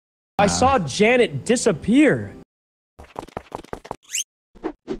I saw Janet disappear.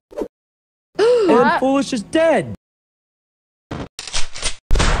 And Foolish is dead.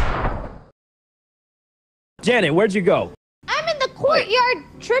 Janet, where'd you go? I'm in the courtyard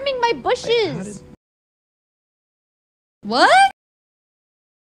trimming my bushes. What?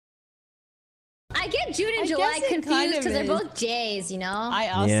 I get June and July confused because they're both J's, you know? I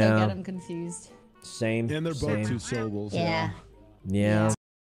also get them confused. Same. And they're both two syllables. Yeah. Yeah.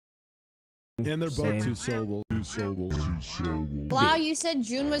 And they're both two syllables. Blau, you said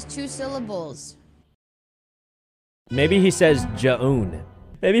June was 2 syllables. Maybe he says Jaun.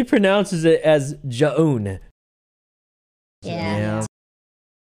 Maybe he pronounces it as Jaun. Yeah.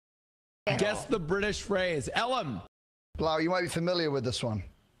 Guess the British phrase. Ellum. Blau, you might be familiar with this one.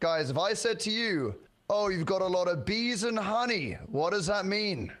 Guys, if I said to you, oh, you've got a lot of bees and honey, what does that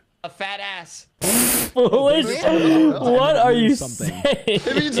mean? A fat ass. Foolish? What are you saying?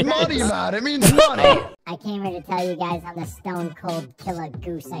 It means money, man. It means money. I came here to tell you guys I'm the stone cold killer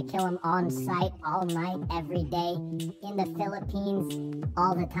goose. I kill him on site, all night, every day, in the Philippines,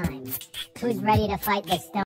 all the time. Who's ready to fight the stone?